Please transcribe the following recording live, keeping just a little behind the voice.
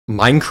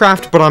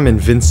Minecraft, but I'm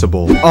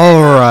invincible.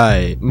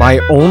 Alright, my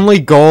only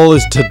goal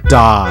is to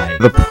die.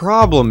 The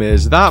problem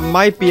is, that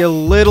might be a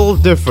little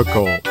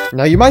difficult.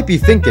 Now you might be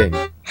thinking,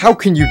 how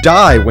can you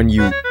die when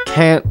you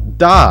can't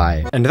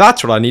die? And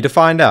that's what I need to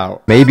find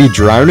out. Maybe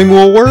drowning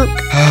will work?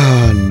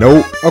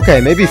 Nope.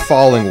 Okay, maybe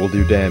falling will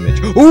do damage.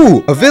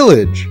 Ooh, a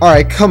village!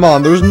 Alright, come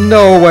on, there's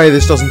no way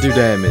this doesn't do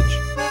damage.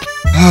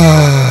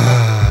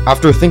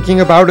 After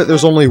thinking about it,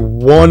 there's only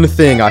one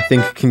thing I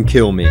think can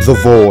kill me. The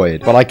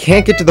void. But I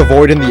can't get to the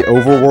void in the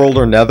overworld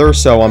or nether,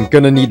 so I'm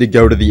gonna need to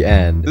go to the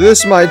end.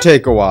 This might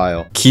take a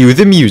while. Cue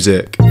the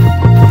music.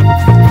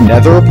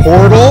 Nether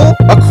portal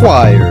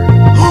acquired.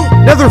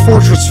 Nether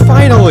fortress,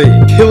 finally!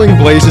 Killing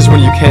blazes when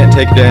you can't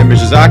take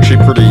damage is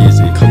actually pretty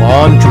easy. Come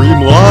on,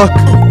 dream luck.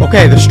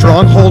 Okay, the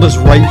stronghold is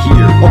right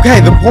here.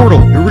 Okay, the portal.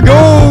 Here we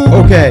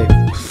go. Okay,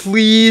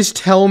 please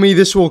tell me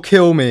this will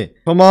kill me.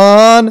 Come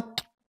on.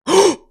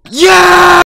 Yeah!